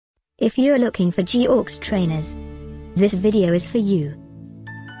If you're looking for Geox trainers, this video is for you.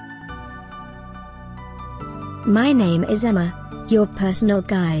 My name is Emma, your personal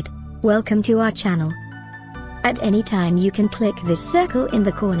guide. Welcome to our channel. At any time you can click this circle in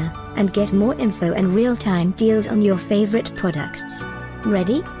the corner, and get more info and real-time deals on your favorite products.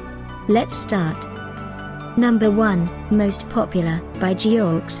 Ready? Let's start. Number 1, Most Popular, by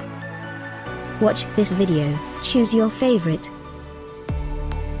Geox. Watch this video, choose your favorite.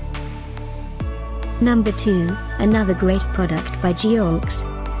 Number 2, another great product by Geox.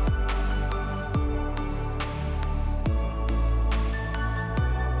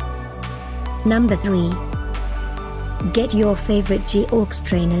 Number 3. Get your favorite Geox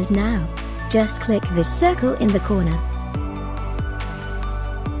trainers now. Just click this circle in the corner.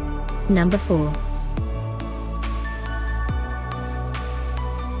 Number 4.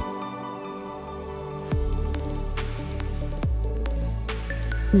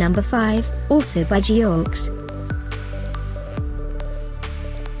 Number 5, also by Geox.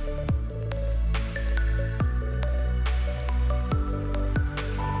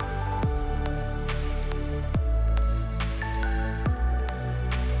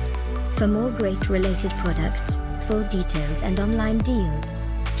 For more great related products, full details and online deals,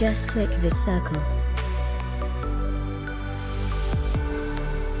 just click this circle.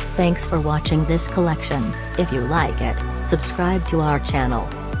 Thanks for watching this collection. If you like it, subscribe to our channel.